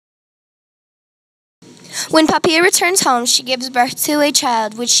When Papiya returns home, she gives birth to a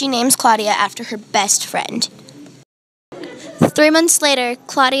child, which she names Claudia after her best friend. 3 months later,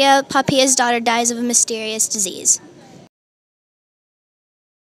 Claudia, Papiya's daughter, dies of a mysterious disease.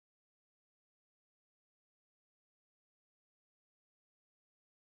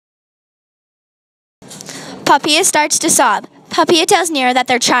 Papiya starts to sob. Papiya tells Nero that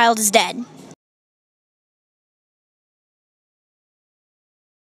their child is dead.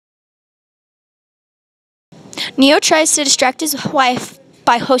 Neo tries to distract his wife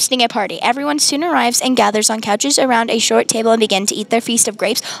by hosting a party. Everyone soon arrives and gathers on couches around a short table and begin to eat their feast of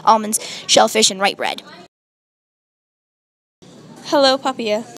grapes, almonds, shellfish, and white bread. Hello,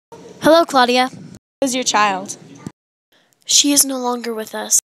 Papiya. Hello, Claudia. How's your child? She is no longer with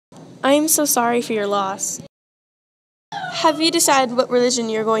us. I am so sorry for your loss. Have you decided what religion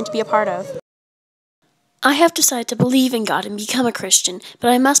you're going to be a part of? I have decided to believe in God and become a Christian,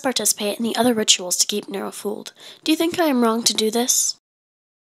 but I must participate in the other rituals to keep Nero fooled. Do you think I am wrong to do this?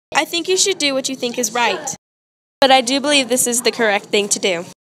 I think you should do what you think is right. But I do believe this is the correct thing to do.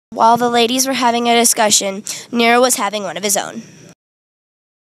 While the ladies were having a discussion, Nero was having one of his own.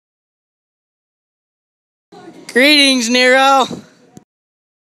 Greetings, Nero.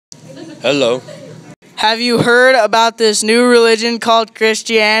 Hello. Have you heard about this new religion called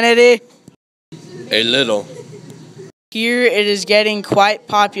Christianity? A little. Here it is getting quite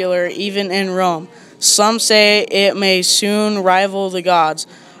popular, even in Rome. Some say it may soon rival the gods.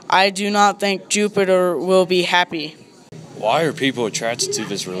 I do not think Jupiter will be happy. Why are people attracted to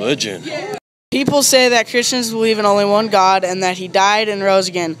this religion? People say that Christians believe in only one God and that he died and rose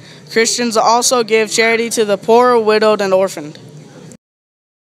again. Christians also give charity to the poor, widowed, and orphaned.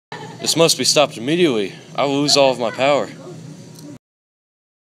 This must be stopped immediately. I will lose all of my power.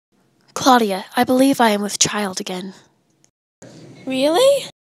 Claudia, I believe I am with child again. Really?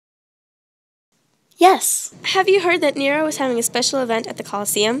 Yes. Have you heard that Nero is having a special event at the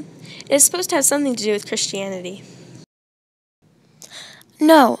Colosseum? It is supposed to have something to do with Christianity.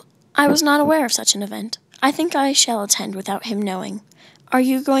 No, I was not aware of such an event. I think I shall attend without him knowing. Are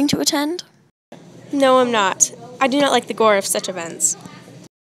you going to attend? No, I'm not. I do not like the gore of such events.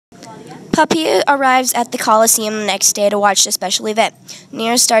 Papiya arrives at the Colosseum the next day to watch the special event.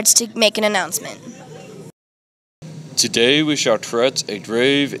 Nero starts to make an announcement. Today we shall correct a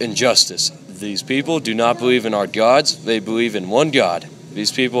grave injustice. These people do not believe in our gods, they believe in one God.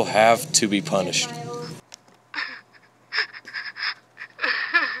 These people have to be punished.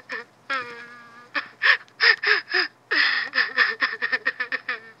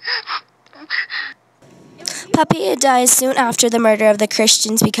 Papiya dies soon after the murder of the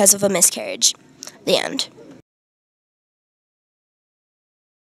Christians because of a miscarriage. The end.